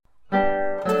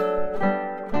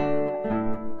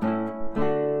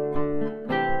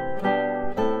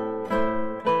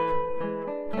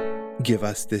Give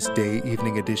Us This Day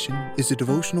Evening Edition is a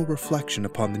devotional reflection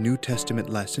upon the New Testament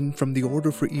lesson from the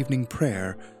Order for Evening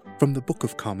Prayer from the Book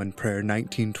of Common Prayer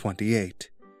 1928.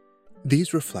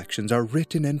 These reflections are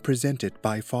written and presented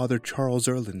by Father Charles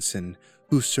Erlinson,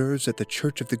 who serves at the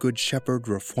Church of the Good Shepherd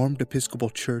Reformed Episcopal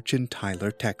Church in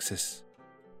Tyler, Texas.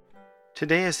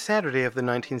 Today is Saturday of the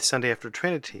 19th Sunday after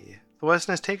Trinity. The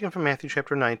lesson is taken from Matthew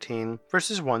chapter 19,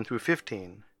 verses 1 through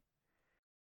 15.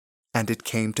 And it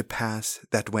came to pass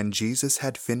that when Jesus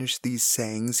had finished these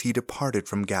sayings, he departed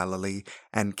from Galilee,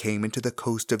 and came into the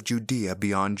coast of Judea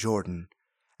beyond Jordan.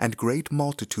 And great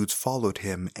multitudes followed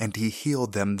him, and he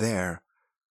healed them there.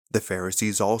 The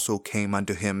Pharisees also came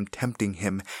unto him, tempting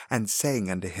him, and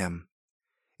saying unto him,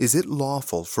 Is it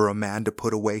lawful for a man to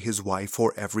put away his wife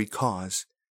for every cause?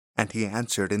 And he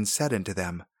answered and said unto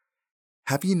them,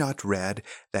 Have ye not read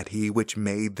that he which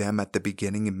made them at the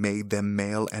beginning made them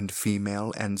male and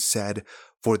female, and said,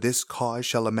 For this cause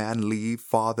shall a man leave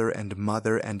father and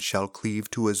mother, and shall cleave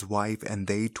to his wife, and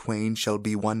they twain shall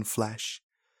be one flesh?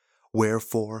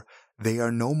 Wherefore they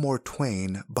are no more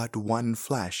twain, but one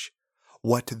flesh.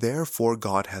 What therefore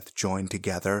God hath joined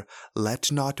together,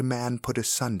 let not man put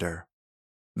asunder.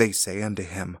 They say unto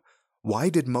him, Why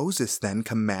did Moses then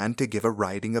command to give a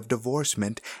writing of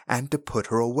divorcement, and to put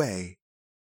her away?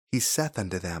 He saith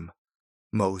unto them,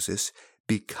 Moses,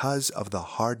 because of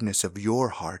the hardness of your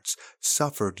hearts,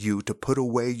 suffered you to put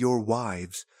away your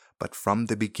wives, but from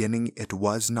the beginning it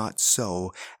was not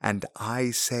so. And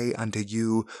I say unto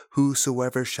you,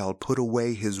 whosoever shall put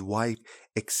away his wife,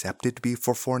 except it be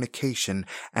for fornication,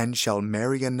 and shall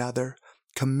marry another,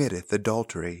 committeth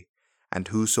adultery. And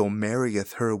whoso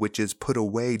marrieth her which is put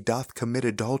away doth commit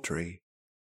adultery.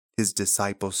 His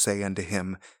disciples say unto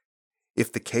him,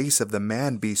 If the case of the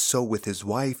man be so with his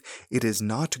wife, it is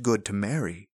not good to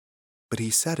marry. But he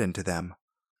said unto them,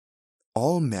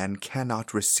 All men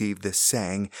cannot receive this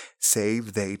saying,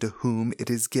 save they to whom it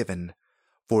is given.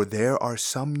 For there are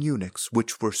some eunuchs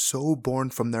which were so born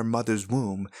from their mother's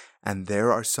womb, and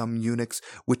there are some eunuchs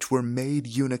which were made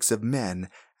eunuchs of men,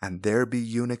 and there be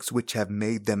eunuchs which have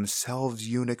made themselves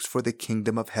eunuchs for the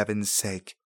kingdom of heaven's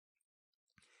sake.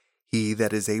 He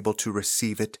that is able to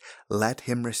receive it, let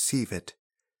him receive it.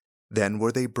 Then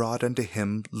were they brought unto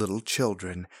him little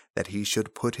children, that he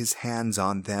should put his hands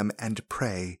on them and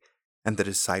pray. And the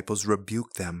disciples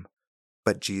rebuked them.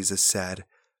 But Jesus said,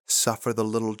 Suffer the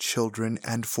little children,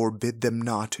 and forbid them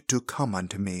not to come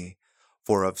unto me,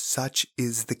 for of such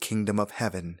is the kingdom of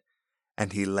heaven.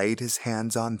 And he laid his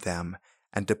hands on them,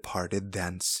 and departed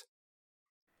thence.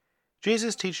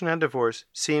 Jesus' teaching on divorce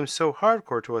seems so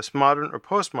hardcore to us modern or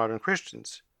postmodern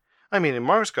Christians. In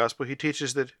Mark's Gospel he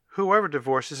teaches that whoever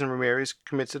divorces and remarries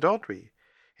commits adultery,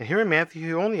 and here in Matthew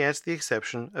he only adds the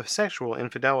exception of sexual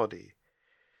infidelity.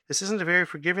 This isn't a very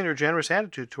forgiving or generous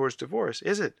attitude towards divorce,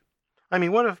 is it?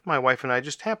 What if my wife and I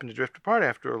just happen to drift apart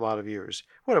after a lot of years?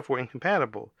 What if we're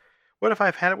incompatible? What if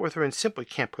I've had it with her and simply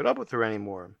can't put up with her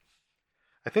anymore?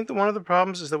 I think that one of the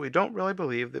problems is that we don't really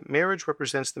believe that marriage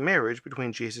represents the marriage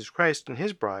between Jesus Christ and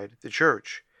his bride, the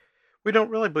church. We don't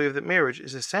really believe that marriage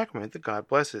is a sacrament that God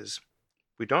blesses.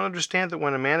 We don't understand that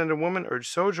when a man and a woman are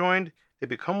so joined, they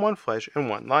become one flesh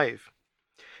and one life.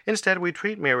 Instead, we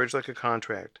treat marriage like a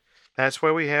contract. That's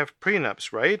why we have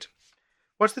prenups, right?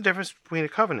 What's the difference between a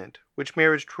covenant, which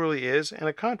marriage truly is, and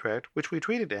a contract, which we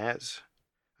treat it as?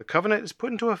 A covenant is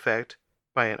put into effect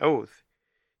by an oath.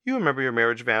 You remember your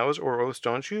marriage vows or oaths,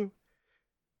 don't you?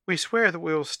 We swear that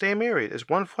we will stay married as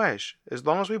one flesh as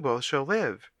long as we both shall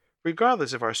live,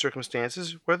 regardless of our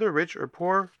circumstances, whether rich or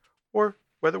poor, or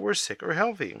whether we're sick or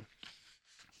healthy.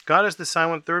 God is the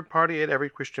silent third party at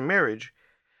every Christian marriage,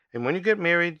 and when you get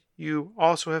married, you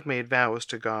also have made vows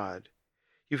to God.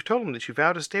 You've told him that you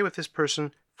vow to stay with this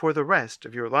person for the rest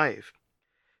of your life.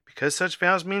 Because such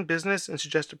vows mean business and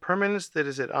suggest a permanence that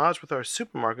is at odds with our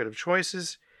supermarket of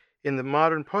choices, in the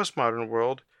modern postmodern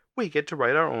world, we get to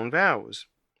write our own vows.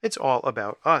 It's all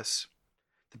about us.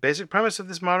 The basic premise of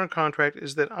this modern contract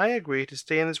is that I agree to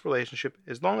stay in this relationship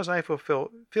as long as I feel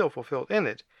fulfilled in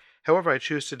it, however I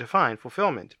choose to define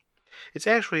fulfillment. It's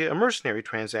actually a mercenary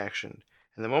transaction,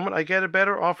 and the moment I get a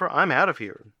better offer, I'm out of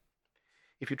here.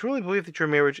 If you truly believe that your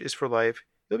marriage is for life,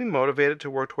 you'll be motivated to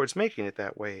work towards making it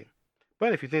that way.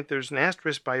 But if you think there's an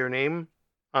asterisk by your name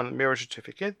on the marriage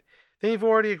certificate, then you've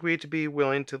already agreed to be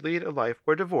willing to lead a life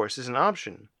where divorce is an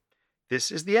option.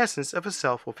 This is the essence of a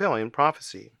self-fulfilling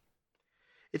prophecy.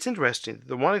 It's interesting that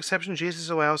the one exception Jesus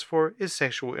allows for is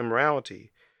sexual immorality,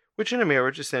 which in a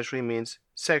marriage essentially means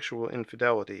sexual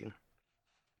infidelity.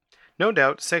 No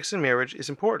doubt, sex in marriage is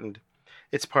important.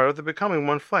 It's part of the becoming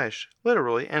one flesh,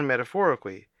 literally and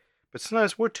metaphorically. But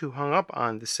sometimes we're too hung up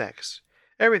on the sex.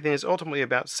 Everything is ultimately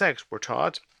about sex, we're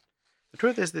taught. The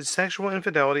truth is that sexual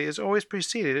infidelity is always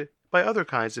preceded by other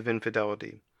kinds of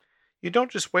infidelity. You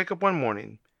don't just wake up one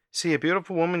morning, see a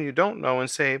beautiful woman you don't know, and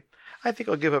say, I think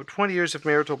I'll give up 20 years of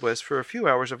marital bliss for a few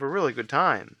hours of a really good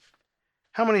time.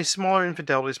 How many smaller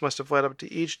infidelities must have led up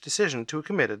to each decision to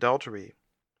commit adultery?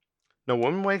 No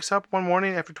woman wakes up one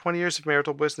morning after 20 years of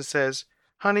marital bliss and says,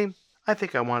 Honey, I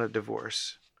think I want a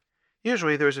divorce.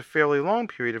 Usually there is a fairly long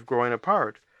period of growing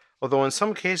apart, although in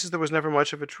some cases there was never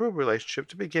much of a true relationship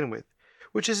to begin with,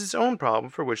 which is its own problem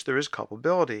for which there is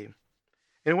culpability.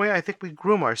 In a way, I think we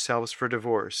groom ourselves for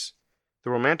divorce.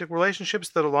 The romantic relationships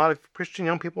that a lot of Christian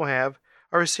young people have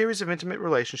are a series of intimate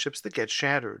relationships that get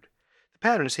shattered. The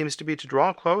pattern seems to be to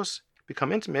draw close,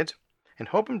 become intimate, and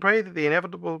hope and pray that the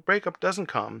inevitable breakup doesn't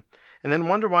come, and then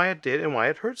wonder why it did and why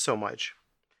it hurt so much.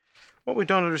 What we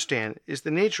don't understand is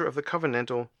the nature of the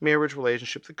covenantal marriage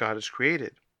relationship that God has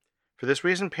created. For this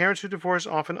reason, parents who divorce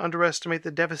often underestimate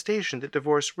the devastation that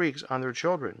divorce wreaks on their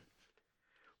children.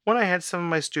 When I had some of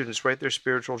my students write their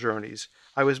spiritual journeys,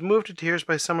 I was moved to tears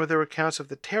by some of their accounts of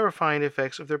the terrifying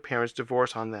effects of their parents'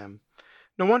 divorce on them.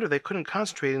 No wonder they couldn't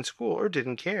concentrate in school or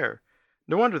didn't care.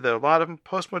 No wonder that a lot of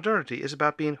postmodernity is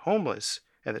about being homeless,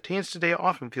 and the teens today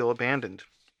often feel abandoned.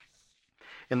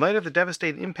 In light of the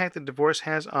devastating impact that divorce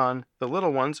has on the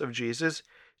little ones of Jesus'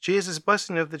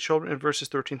 blessing of the children in verses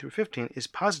 13 through 15 is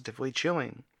positively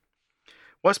chilling.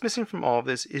 What's missing from all of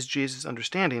this is Jesus'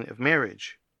 understanding of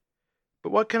marriage.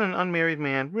 But what can an unmarried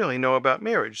man really know about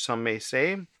marriage, some may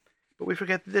say? But we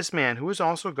forget that this man, who is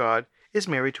also God, is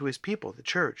married to his people, the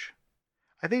church.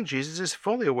 I think Jesus is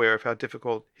fully aware of how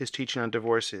difficult his teaching on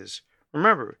divorce is.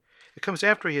 Remember, it comes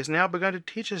after he has now begun to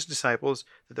teach his disciples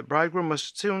that the bridegroom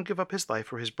must soon give up his life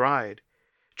for his bride.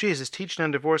 Jesus' teaching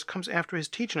on divorce comes after his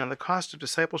teaching on the cost of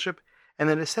discipleship and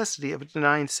the necessity of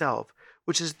denying self,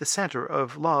 which is the center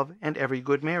of love and every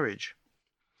good marriage.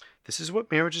 This is what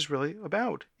marriage is really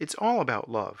about. It's all about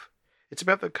love. It's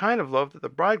about the kind of love that the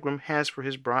bridegroom has for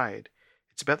his bride.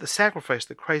 It's about the sacrifice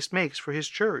that Christ makes for his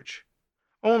church.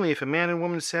 Only if a man and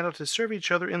woman set out to serve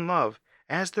each other in love,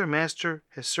 as their master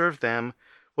has served them,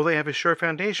 will they have a sure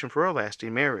foundation for a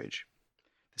lasting marriage.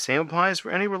 The same applies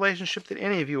for any relationship that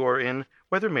any of you are in,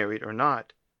 whether married or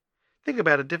not. Think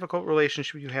about a difficult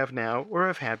relationship you have now or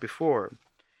have had before.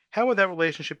 How would that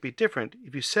relationship be different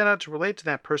if you set out to relate to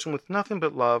that person with nothing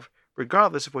but love,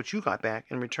 regardless of what you got back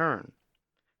in return?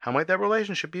 How might that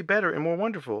relationship be better and more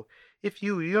wonderful if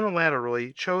you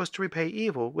unilaterally chose to repay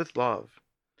evil with love?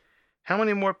 How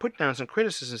many more put-downs and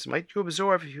criticisms might you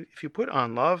absorb if you put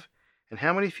on love? And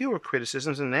how many fewer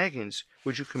criticisms and naggings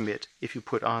would you commit if you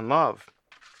put on love?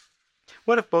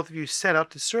 What if both of you set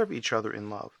out to serve each other in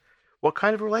love? What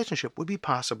kind of relationship would be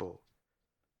possible?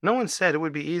 No one said it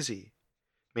would be easy.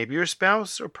 Maybe your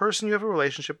spouse or person you have a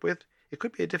relationship with, it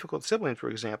could be a difficult sibling, for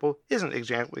example, isn't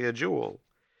exactly a jewel.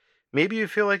 Maybe you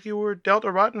feel like you were dealt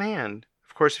a rotten hand.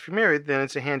 Of course, if you're married, then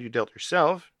it's a hand you dealt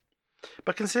yourself.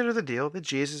 But consider the deal that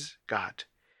Jesus got.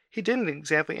 He didn't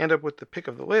exactly end up with the pick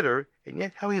of the litter, and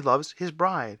yet how he loves his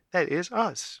bride, that is,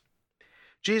 us.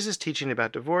 Jesus' teaching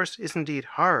about divorce is indeed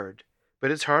hard,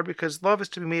 but it's hard because love is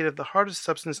to be made of the hardest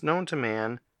substance known to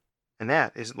man, and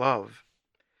that is love.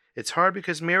 It's hard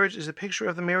because marriage is a picture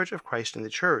of the marriage of Christ and the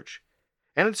church.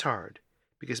 And it's hard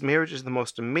because marriage is the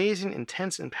most amazing,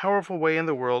 intense, and powerful way in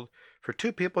the world for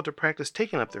two people to practice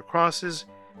taking up their crosses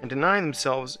and denying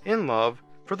themselves in love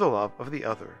for the love of the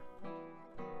other.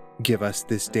 Give Us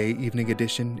This Day Evening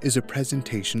Edition is a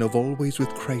presentation of Always with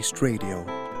Christ Radio,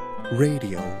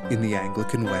 radio in the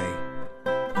Anglican way.